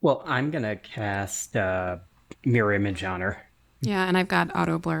 Well, I'm going to cast Mirror Image on her. Yeah, and I've got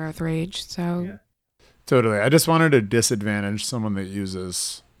Auto Blur with Rage, so... Yeah. Totally. I just wanted to disadvantage someone that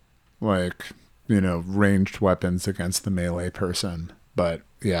uses, ranged weapons against the melee person. But,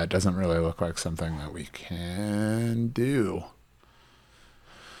 yeah, it doesn't really look like something that we can do.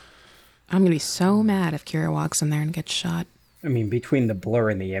 I'm going to be so mad if Kira walks in there and gets shot. I mean, between the blur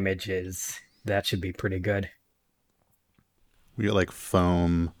and the images, that should be pretty good. We get like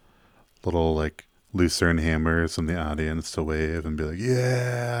foam, little like lucerne hammers from the audience to wave and be like,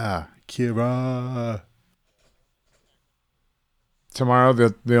 yeah, Kira. Tomorrow,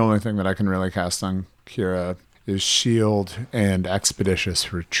 the only thing that I can really cast on Kira is Shield and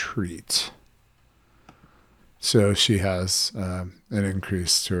Expeditious Retreat. So she has an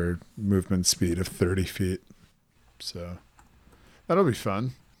increase to her movement speed of 30 feet. So that'll be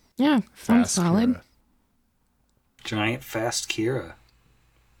fun. Yeah, sounds Fast solid. Kira. Giant fast Kira.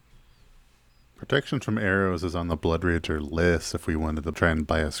 Protection from arrows is on the Blood Rager list if we wanted to try and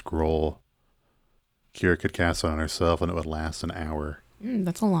buy a scroll. Kira could cast it on herself and it would last an hour.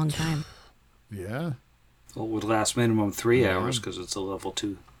 That's a long time. Yeah. Well, it would last minimum 3 hours because it's a level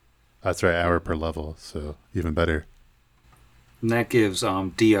 2. That's right, hour per level, so even better. And that gives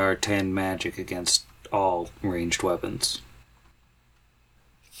DR 10 magic against all ranged weapons.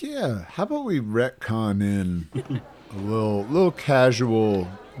 Yeah. How about we retcon in a little casual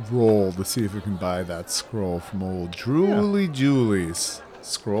roll to see if we can buy that scroll from old Julie's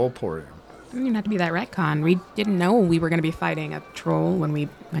Scrollporium. It didn't even have to be that retcon. We didn't know we were going to be fighting a troll when we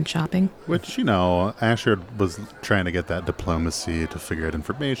went shopping. Which, you know, Asher was trying to get that diplomacy to figure out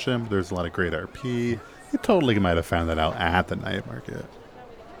information. There's a lot of great RP. You totally might have found that out at the night market.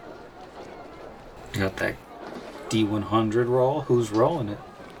 Got that D100 roll? Who's rolling it?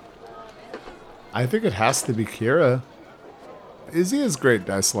 I think it has to be Kira. Izzy has great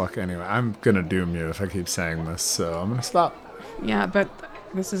dice luck anyway. I'm going to doom you if I keep saying this, so I'm going to stop. Yeah, but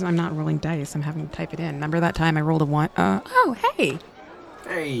I'm not rolling dice. I'm having to type it in. Remember that time I rolled a 1? Oh, hey.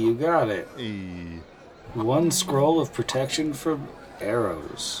 Hey, you got it. Hey. 1 scroll of protection from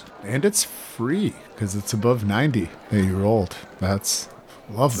arrows. And it's free because it's above 90 that you rolled.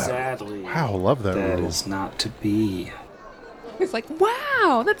 Love that. Sadly, Wow, love that that roll. is not to be. It's like,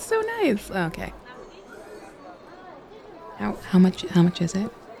 wow, that's so nice. Okay. How much is it?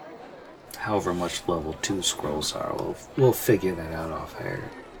 However much level 2 scrolls are, we'll figure that out off air.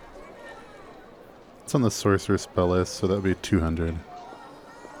 It's on the sorcerer spell list, so that would be 200.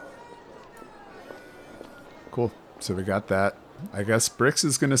 Cool. So we got that. I guess Brix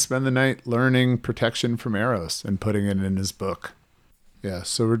is going to spend the night learning protection from arrows and putting it in his book. Yeah,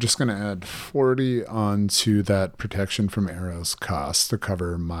 so we're just going to add 40 onto that protection from arrows cost to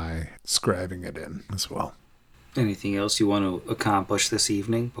cover my scribing it in as well. Anything else you want to accomplish this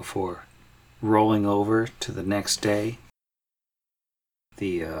evening before rolling over to the next day?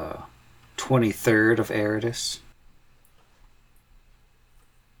 The 23rd of Eridus.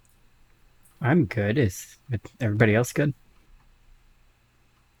 I'm good. Is everybody else good?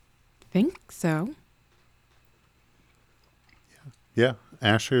 Think so. Yeah,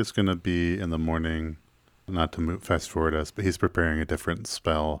 Asher is going to be in the morning, not to move fast forward us, but he's preparing a different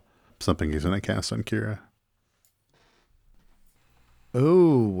spell, something he's going to cast on Kira.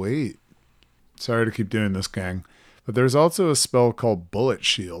 Oh, wait. Sorry to keep doing this, gang. But there's also a spell called Bullet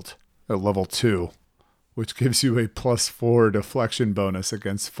Shield at level 2, which gives you a +4 deflection bonus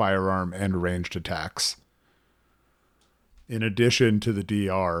against firearm and ranged attacks. In addition to the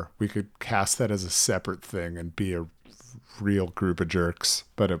DR, we could cast that as a separate thing and be a real group of jerks,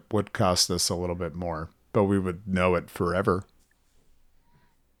 but it would cost us a little bit more. But we would know it forever.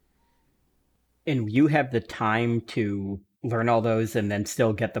 And you have the time to learn all those and then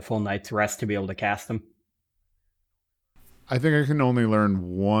still get the full night's rest to be able to cast them? I think I can only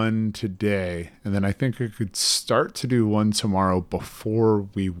learn 1 today, and then I think I could start to do 1 tomorrow before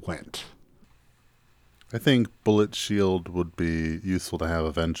we went. I think Bullet Shield would be useful to have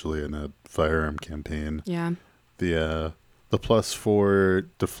eventually in a firearm campaign. Yeah. The +4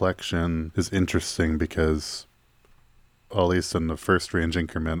 deflection is interesting because, at least in the first range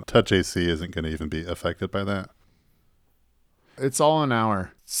increment, touch AC isn't going to even be affected by that. It's all an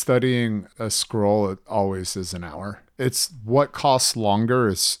hour. Studying a scroll, it always is an hour. It's what costs longer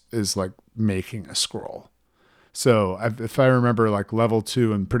is like making a scroll. So if I remember like level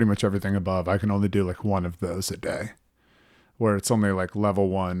 2 and pretty much everything above, I can only do like 1 of those a day. Where it's only like level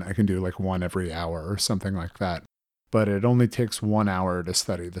 1, I can do like 1 every hour or something like that. But it only takes 1 hour to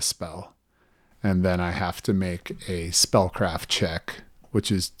study the spell. And then I have to make a spellcraft check,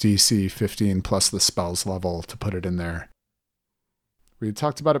 which is DC 15 plus the spell's level to put it in there. We had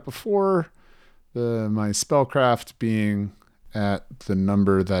talked about it before, my spellcraft being at the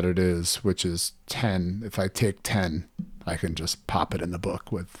number that it is, which is 10. If I take 10, I can just pop it in the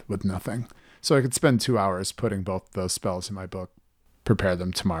book with nothing. So I could spend 2 hours putting both those spells in my book, prepare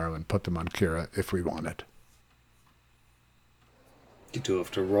them tomorrow, and put them on Kira if we wanted. You do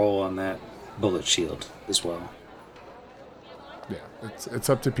have to roll on that bullet shield as well. Yeah, it's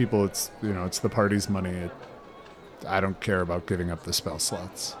up to people. It's it's the party's money. I don't care about giving up the spell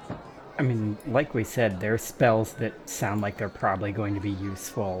slots. I mean, like we said, there are spells that sound like they're probably going to be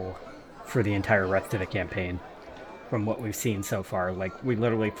useful for the entire rest of the campaign. From what we've seen so far, like we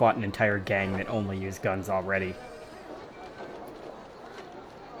literally fought an entire gang that only used guns already.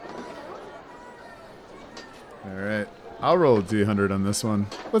 All right, I'll roll a d100 on this one.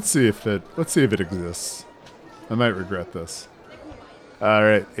 Let's see if it exists. I might regret this. All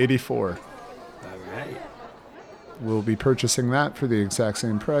right, 84. All right. We'll be purchasing that for the exact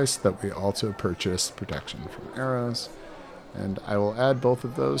same price that we also purchased protection from arrows, and I will add both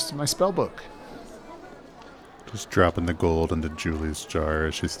of those to my spell book. Just dropping the gold into Julie's jar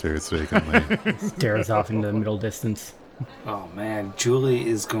as she stares vacantly. Stares off into the middle distance. Oh man, Julie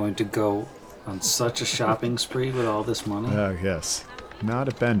is going to go on such a shopping spree with all this money. Oh, yes. Not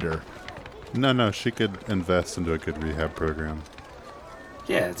a bender. No, she could invest into a good rehab program.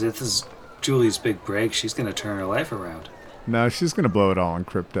 Yeah, this is Julie's big break. She's going to turn her life around. No, she's going to blow it all on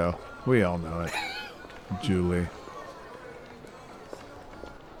crypto. We all know it. Julie.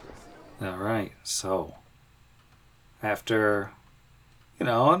 All right, so after,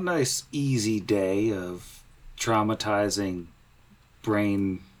 a nice easy day of traumatizing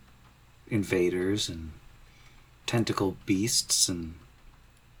brain invaders and tentacle beasts and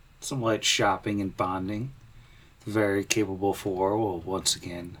some light shopping and bonding, the very capable four will once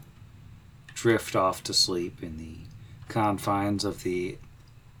again drift off to sleep in the confines of the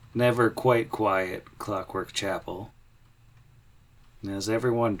never quite quiet Clockwork Chapel. And as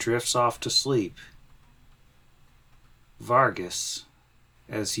everyone drifts off to sleep, Vargas,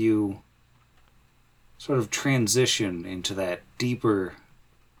 as you sort of transition into that deeper,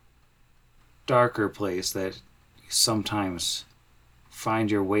 darker place that you sometimes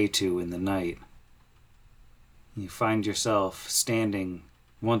find your way to in the night, you find yourself standing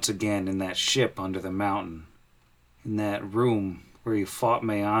once again in that ship under the mountain, in that room where you fought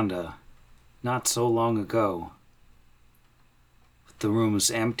Mayanda not so long ago. The room is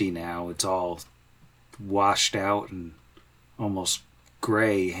empty now. It's all washed out and almost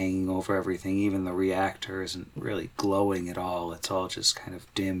gray hanging over everything. Even the reactor isn't really glowing at all. It's all just kind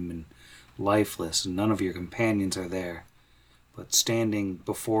of dim and lifeless, and none of your companions are there. But standing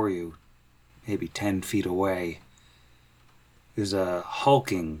before you, maybe 10 feet away, is a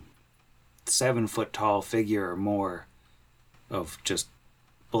hulking 7-foot-tall figure or more of just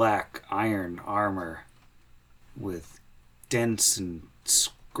black iron armor with dents and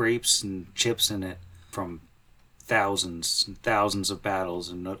scrapes and chips in it from thousands and thousands of battles,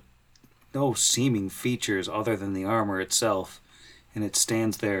 and no seeming features other than the armor itself. And it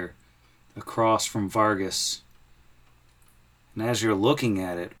stands there across from Vargas. And as you're looking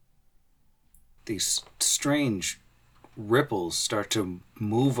at it, these strange ripples start to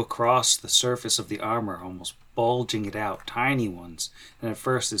move across the surface of the armor, almost bulging it out, tiny ones. And at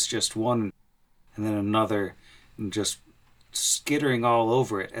first it's just one, and then another, and just skittering all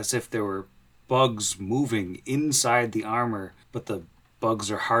over it as if there were bugs moving inside the armor, but the bugs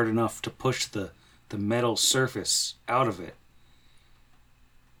are hard enough to push the metal surface out of it.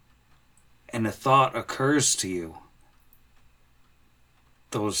 And a thought occurs to you.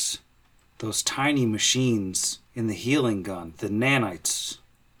 Those tiny machines in the healing gun, the nanites,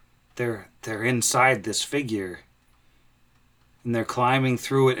 they're inside this figure. And they're climbing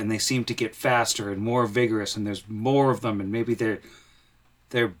through it, and they seem to get faster and more vigorous, and there's more of them, and maybe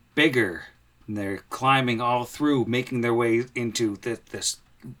they're bigger, and they're climbing all through, making their way into this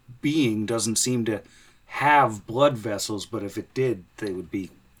being. Doesn't seem to have blood vessels, but if it did, they would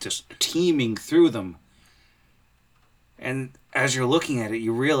be just teeming through them. And as you're looking at it,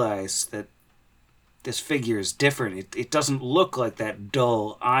 you realize that this figure is different. It doesn't look like that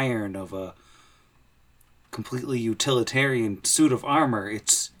dull iron of a completely utilitarian suit of armor.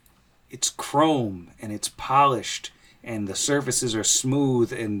 It's chrome, and it's polished, and the surfaces are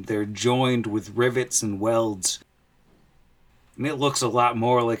smooth, and they're joined with rivets and welds. And it looks a lot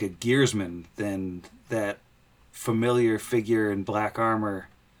more like a gearsman than that familiar figure in black armor.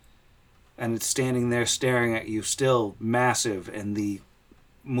 And it's standing there staring at you, still massive, and the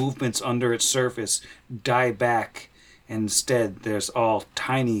movements under its surface die back. Instead, there's all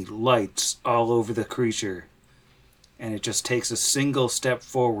tiny lights all over the creature. And it just takes a single step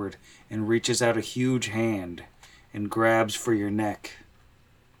forward and reaches out a huge hand and grabs for your neck.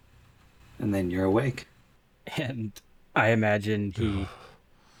 And then you're awake. And I imagine he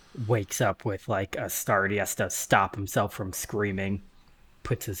wakes up with like a start. He has to stop himself from screaming,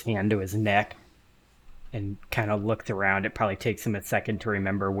 puts his hand to his neck, and kind of looks around. It probably takes him a second to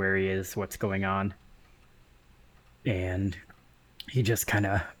remember where he is, what's going on. And He just kind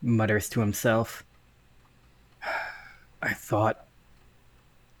of mutters to himself. I thought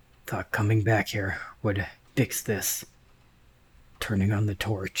coming back here would fix this. Turning on the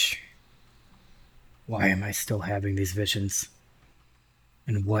torch. Why am I still having these visions?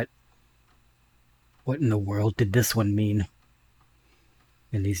 And what in the world did this one mean?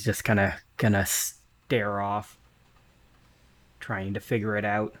 And he's just kind of gonna stare off, trying to figure it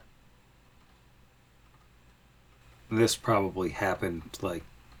out. This probably happened, like,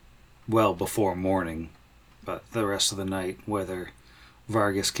 well before morning, but the rest of the night, whether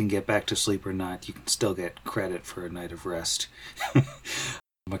Vargas can get back to sleep or not, you can still get credit for a night of rest.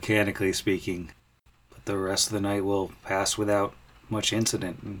 Mechanically speaking. But the rest of the night will pass without much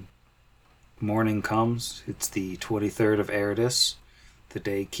incident. And morning comes, it's the 23rd of Eridus, the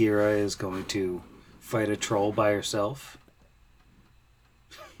day Kira is going to fight a troll by herself.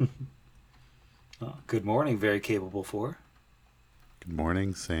 Oh, good morning, very capable four. Good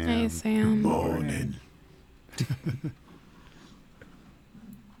morning, Sam. Hey, Sam. Morning.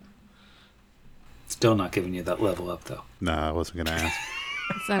 Still not giving you that level up, though. Nah, I wasn't going to ask.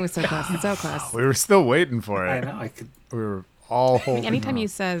 That was so close. It's so close. We were still waiting for I it. know, I could... We were all holding Anytime on. he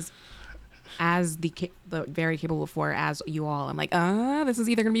says, as the very capable four, as you all, I'm like, this is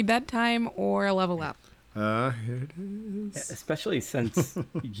either going to be bedtime or a level up. Here it is. Especially since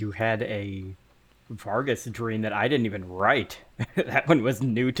you had a Vargas dream that I didn't even write. That one was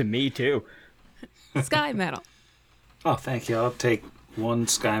new to me, too. Sky metal. Oh, thank you. I'll take one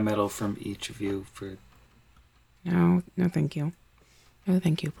sky medal from each of you for... No, thank you. No,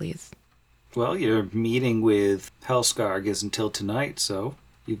 thank you, please. Well, your meeting with Hellskarg is until tonight, so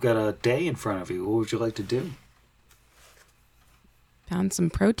you've got a day in front of you. What would you like to do? Found some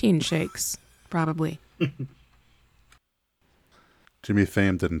protein shakes, probably. Jimmy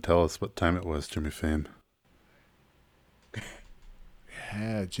Fame didn't tell us what time it was, Jimmy Fame.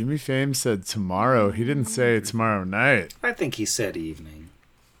 Yeah, Jimmy Fame said tomorrow. He didn't say tomorrow night. I think he said evening.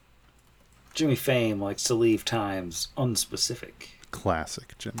 Jimmy Fame likes to leave times unspecific.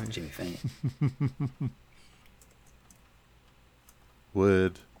 Classic Jimmy. Jimmy Fame.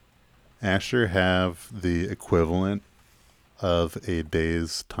 Would Asher have the equivalent of a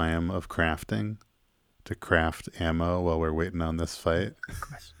day's time of crafting to craft ammo while we're waiting on this fight?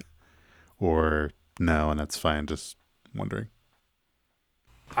 Or no, and that's fine, just wondering.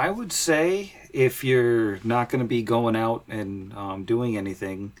 I would say if you're not going to be going out and doing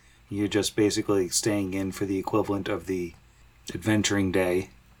anything, you're just basically staying in for the equivalent of the adventuring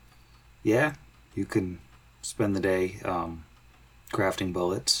day. Yeah, you can spend the day crafting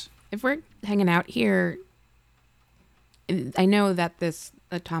bullets. If we're hanging out here, I know that this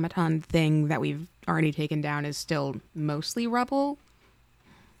automaton thing that we've already taken down is still mostly rubble.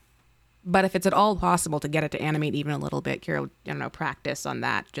 But if it's at all possible to get it to animate even a little bit, Kira, I don't know, practice on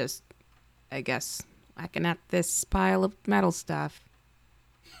that. Just, I guess, whacking at this pile of metal stuff.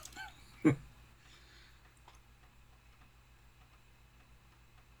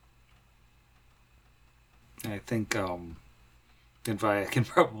 I think I can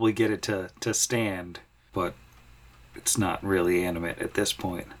probably get it to stand, but it's not really animate at this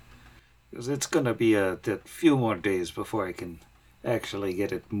point. Because it's going to be a few more days before I can actually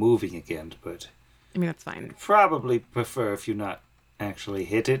get it moving again, but I mean, that's fine. I'd probably prefer if you not actually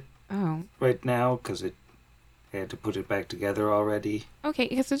hit it Oh, right now, because it had to put it back together already. okay.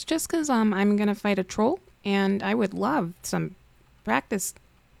 Because it's just because I'm gonna fight a troll, and I would love some practice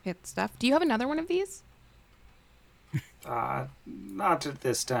hit stuff. Do you have another one of these? Not at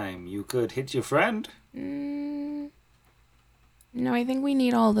this time. You could hit your friend. No, I think we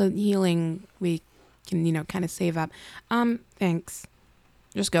need all the healing we can, kind of save up. Thanks.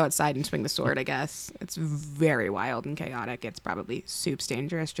 Just go outside and swing the sword, I guess. It's very wild and chaotic. It's probably soups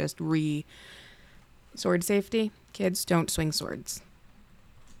dangerous. Just sword safety. Kids, don't swing swords.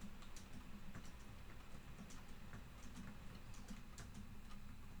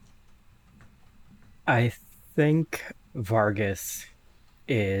 I think Vargas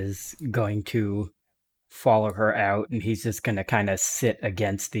is going to follow her out, and he's just going to kind of sit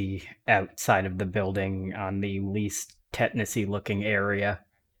against the outside of the building on the least tetanusy looking area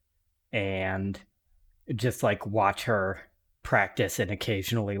and just like watch her practice and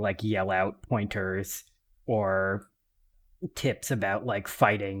occasionally like yell out pointers or tips about like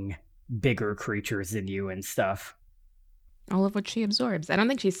fighting bigger creatures than you and stuff. All of which she absorbs. I don't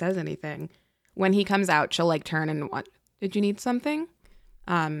think she says anything. When he comes out, she'll like turn and what? Did you need something?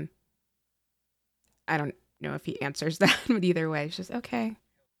 I don't know if he answers that, but either way, it's just okay.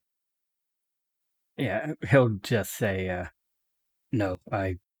 Yeah, he'll just say, no,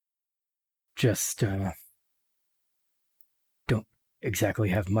 I just, exactly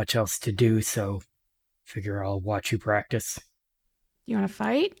have much else to do, so figure I'll watch you practice. You want to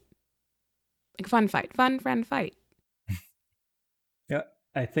fight? Like fun fight, fun friend fight. Yeah,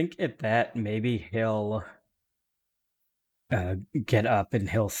 I think at that, maybe he'll get up and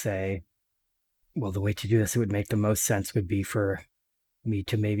he'll say, well, the way to do this, it would make the most sense would be for me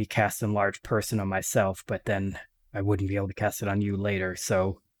to maybe cast Enlarge Person on myself, but then I wouldn't be able to cast it on you later,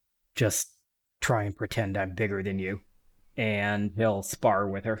 so just try and pretend I'm bigger than you. And he'll spar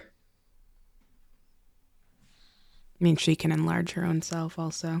with her. I mean, she can enlarge her own self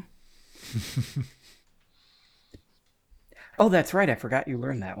also. Oh, that's right, I forgot you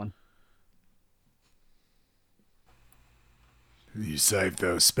learned that one. You saved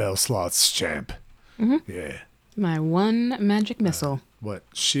those spell slots, champ. Mm-hmm. Yeah. My one magic missile. What?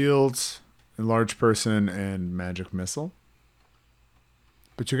 Shields, enlarge person, and magic missile.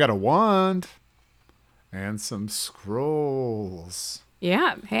 But you got a wand and some scrolls.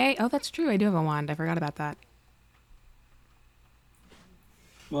 Yeah. Hey. Oh, that's true. I do have a wand. I forgot about that.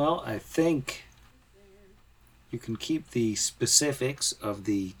 Well, I think you can keep the specifics of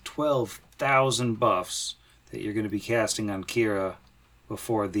the 12,000 buffs that you're going to be casting on Kira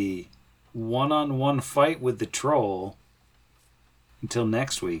before the one-on-one fight with the troll until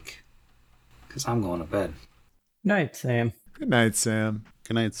next week. Because I'm going to bed. Night, Sam. Good night, Sam.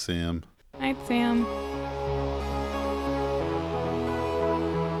 Good night, Sam. Night, Sam.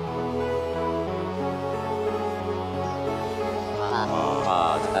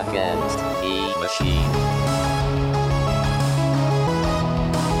 Odds against the machine.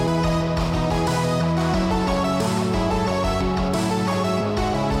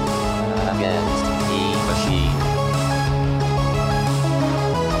 Against the machine.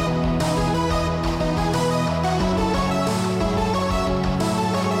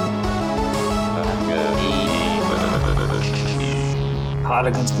 Hot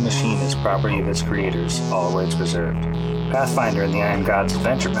Against the Machine is property of its creators, all rights reserved. Pathfinder and the Iron Gods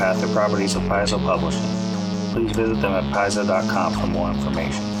Adventure Path are properties of Paizo Publishing. Please visit them at paizo.com for more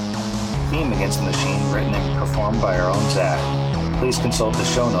information. Theme Against the Machine written and performed by our own Zach. Please consult the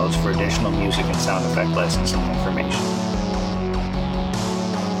show notes for additional music and sound effect licensing information.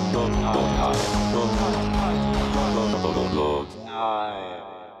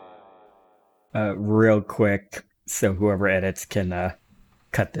 Real quick, so whoever edits can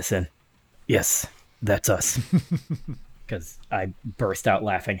cut this in. Yes, that's us. Because I burst out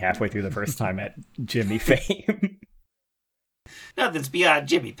laughing halfway through the first time at Jimmy Fame. Nothing's beyond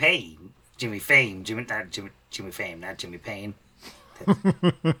Jimmy Payne. Jimmy Fame. Jimmy Fame, not Jimmy Payne.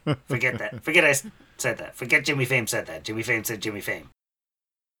 Forget that. Forget I said that. Forget Jimmy Fame said that. Jimmy Fame said Jimmy Fame.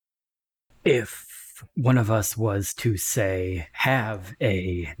 If one of us was to, say, have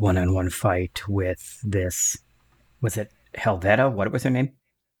a one-on-one fight with this, was it Helveta? What was her name?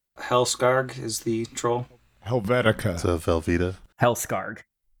 Hellskarg is the troll. Helvetica. It's a Velveeta. Hellskarg.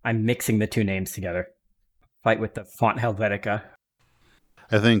 I'm mixing the two names together. Fight with the font Helvetica.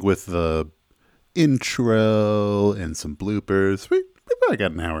 I think with the intro and some bloopers, we probably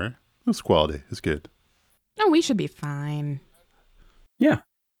got an hour. It's quality. It's good. Oh, we should be fine. Yeah.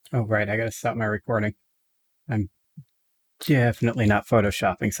 Oh, right. I gotta stop my recording. I'm definitely not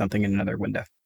photoshopping something in another window.